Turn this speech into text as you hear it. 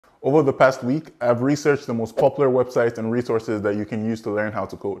Over the past week, I've researched the most popular websites and resources that you can use to learn how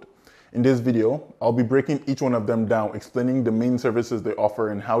to code. In this video, I'll be breaking each one of them down, explaining the main services they offer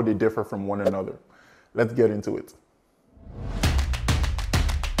and how they differ from one another. Let's get into it.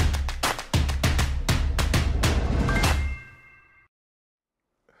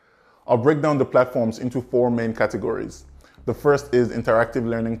 I'll break down the platforms into four main categories. The first is interactive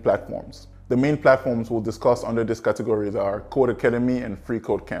learning platforms. The main platforms we'll discuss under this category are Codecademy and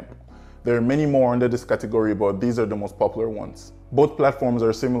freeCodeCamp. There are many more under this category, but these are the most popular ones. Both platforms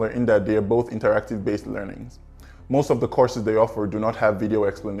are similar in that they are both interactive-based learnings. Most of the courses they offer do not have video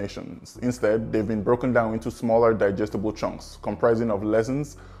explanations. Instead, they've been broken down into smaller, digestible chunks, comprising of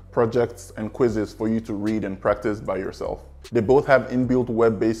lessons, projects, and quizzes for you to read and practice by yourself. They both have inbuilt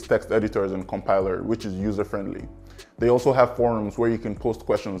web-based text editors and compiler, which is user-friendly. They also have forums where you can post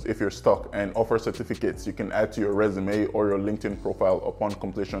questions if you're stuck and offer certificates you can add to your resume or your LinkedIn profile upon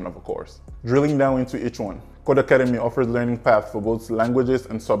completion of a course. Drilling down into each one, Codecademy offers learning paths for both languages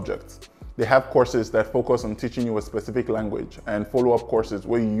and subjects. They have courses that focus on teaching you a specific language and follow-up courses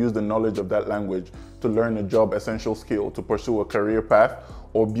where you use the knowledge of that language to learn a job essential skill to pursue a career path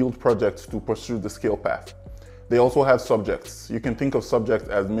or build projects to pursue the skill path. They also have subjects. You can think of subjects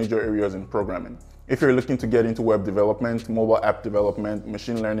as major areas in programming. If you're looking to get into web development, mobile app development,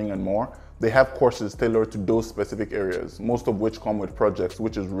 machine learning, and more, they have courses tailored to those specific areas, most of which come with projects,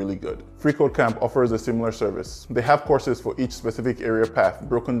 which is really good. freeCodeCamp offers a similar service. They have courses for each specific area path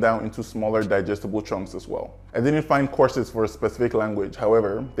broken down into smaller digestible chunks as well. I didn't find courses for a specific language,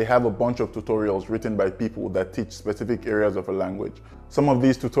 however, they have a bunch of tutorials written by people that teach specific areas of a language. Some of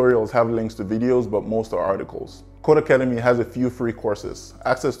these tutorials have links to videos, but most are articles. Codecademy has a few free courses.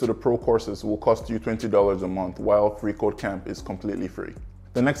 Access to the pro courses will cost you $20 a month, while freeCodeCamp is completely free.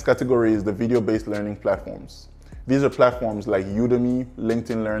 The next category is the video-based learning platforms. These are platforms like Udemy,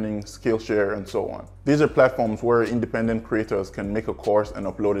 LinkedIn Learning, Skillshare, and so on. These are platforms where independent creators can make a course and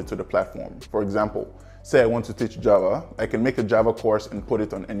upload it to the platform. For example, say I want to teach Java, I can make a Java course and put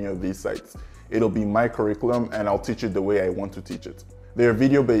it on any of these sites. It'll be my curriculum and I'll teach it the way I want to teach it. They are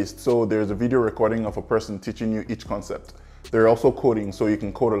video-based, so there's a video recording of a person teaching you each concept. They're also coding, so you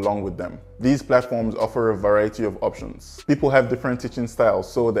can code along with them. These platforms offer a variety of options. People have different teaching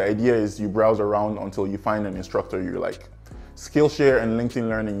styles, so the idea is you browse around until you find an instructor you like. Skillshare and LinkedIn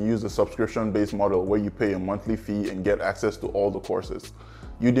Learning use a subscription-based model where you pay a monthly fee and get access to all the courses.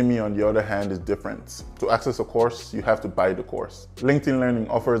 Udemy, on the other hand, is different. To access a course, you have to buy the course. LinkedIn Learning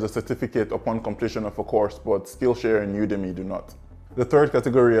offers a certificate upon completion of a course, but Skillshare and Udemy do not. The third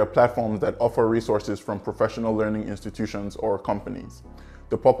category are platforms that offer resources from professional learning institutions or companies.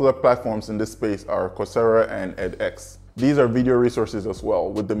 The popular platforms in this space are Coursera and edX. These are video resources as well,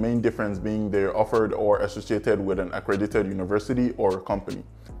 with the main difference being they're offered or associated with an accredited university or company.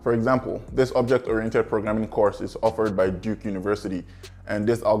 For example, this object-oriented programming course is offered by Duke University, and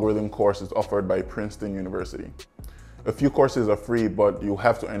this algorithm course is offered by Princeton University. A few courses are free, but you'll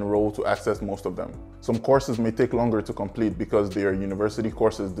have to enroll to access most of them. Some courses may take longer to complete because they are university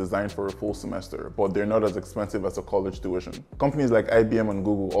courses designed for a full semester, but they're not as expensive as a college tuition. Companies like IBM and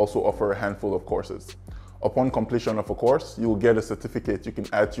Google also offer a handful of courses. Upon completion of a course, you'll get a certificate you can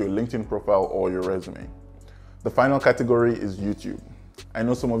add to your LinkedIn profile or your resume. The final category is YouTube. I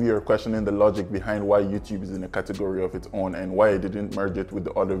know some of you are questioning the logic behind why YouTube is in a category of its own and why I didn't merge it with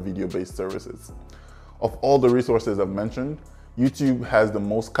the other video-based services. Of all the resources I've mentioned, YouTube has the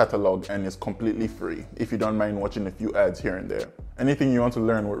most catalog and is completely free, if you don't mind watching a few ads here and there. Anything you want to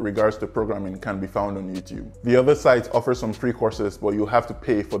learn with regards to programming can be found on YouTube. The other sites offer some free courses, but you'll have to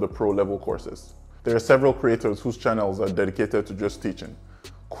pay for the pro-level courses. There are several creators whose channels are dedicated to just teaching.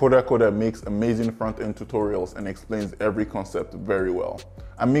 Coda makes amazing front-end tutorials and explains every concept very well.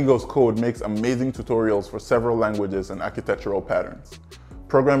 Amigos Code makes amazing tutorials for several languages and architectural patterns.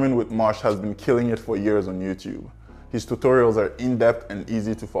 Programming with Mosh has been killing it for years on YouTube. His tutorials are in-depth and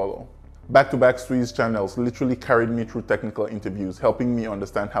easy to follow. Back-to-Back Swee's channels literally carried me through technical interviews, helping me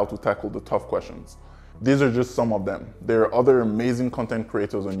understand how to tackle the tough questions. These are just some of them. There are other amazing content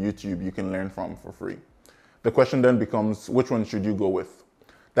creators on YouTube you can learn from for free. The question then becomes, which one should you go with?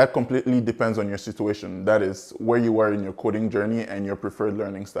 That completely depends on your situation, that is, where you are in your coding journey and your preferred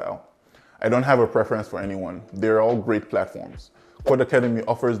learning style. I don't have a preference for anyone. They're all great platforms. Codecademy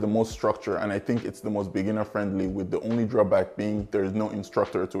offers the most structure, and I think it's the most beginner-friendly, with the only drawback being there is no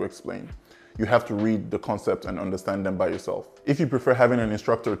instructor to explain. You have to read the concepts and understand them by yourself. If you prefer having an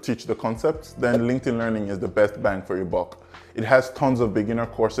instructor teach the concepts, then LinkedIn Learning is the best bang for your buck. It has tons of beginner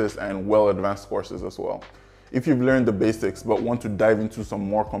courses and well-advanced courses as well. If you've learned the basics but want to dive into some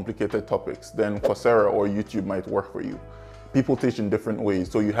more complicated topics, then Coursera or YouTube might work for you. People teach in different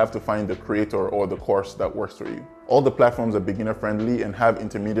ways, so you have to find the creator or the course that works for you. All the platforms are beginner friendly and have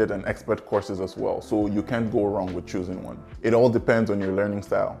intermediate and expert courses as well, so you can't go wrong with choosing one. It all depends on your learning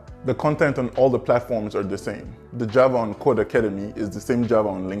style. The content on all the platforms are the same. The Java on Codecademy is the same Java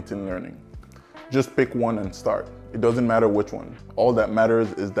on LinkedIn Learning. Just pick one and start. It doesn't matter which one. All that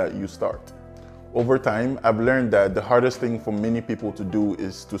matters is that you start. Over time, I've learned that the hardest thing for many people to do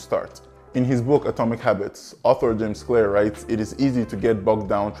is to start. In his book, Atomic Habits, author James Clear writes, "It is easy to get bogged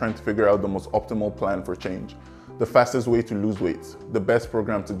down trying to figure out the most optimal plan for change, the fastest way to lose weight, the best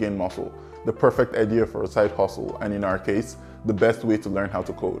program to gain muscle, the perfect idea for a side hustle, and in our case, the best way to learn how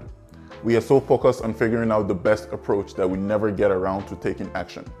to code. We are so focused on figuring out the best approach that we never get around to taking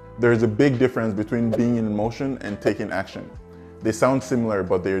action." There is a big difference between being in motion and taking action. They sound similar,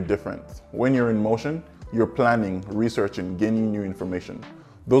 but they are different. When you're in motion, you're planning, researching, gaining new information.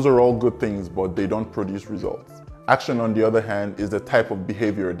 Those are all good things, but they don't produce results. Action, on the other hand, is the type of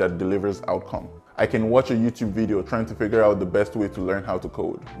behavior that delivers outcome. I can watch a YouTube video trying to figure out the best way to learn how to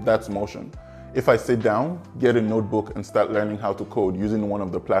code. That's motion. If I sit down, get a notebook, and start learning how to code using one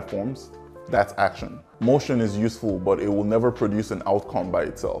of the platforms, that's action. Motion is useful, but it will never produce an outcome by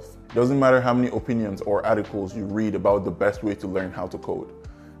itself. Doesn't matter how many opinions or articles you read about the best way to learn how to code.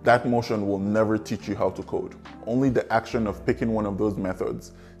 That motion will never teach you how to code. Only the action of picking one of those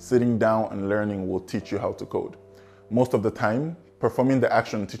methods, sitting down and learning, will teach you how to code. Most of the time, performing the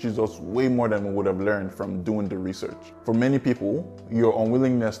action teaches us way more than we would have learned from doing the research. For many people, your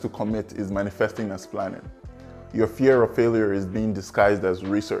unwillingness to commit is manifesting as planning. Your fear of failure is being disguised as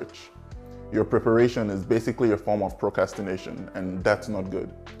research. Your preparation is basically a form of procrastination, and that's not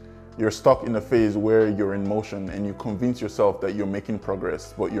good. You're stuck in a phase where you're in motion and you convince yourself that you're making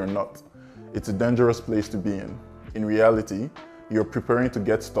progress, but you're not. It's a dangerous place to be in. In reality, you're preparing to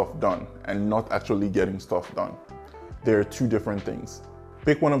get stuff done and not actually getting stuff done. There are two different things.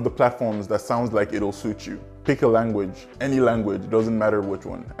 Pick one of the platforms that sounds like it'll suit you. Pick a language, any language, doesn't matter which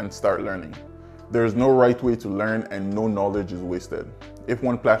one, and start learning. There is no right way to learn and no knowledge is wasted. If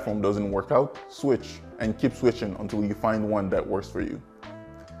one platform doesn't work out, switch and keep switching until you find one that works for you.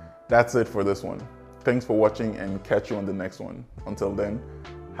 That's it for this one. Thanks for watching and catch you on the next one. Until then,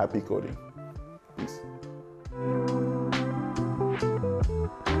 happy coding. Peace.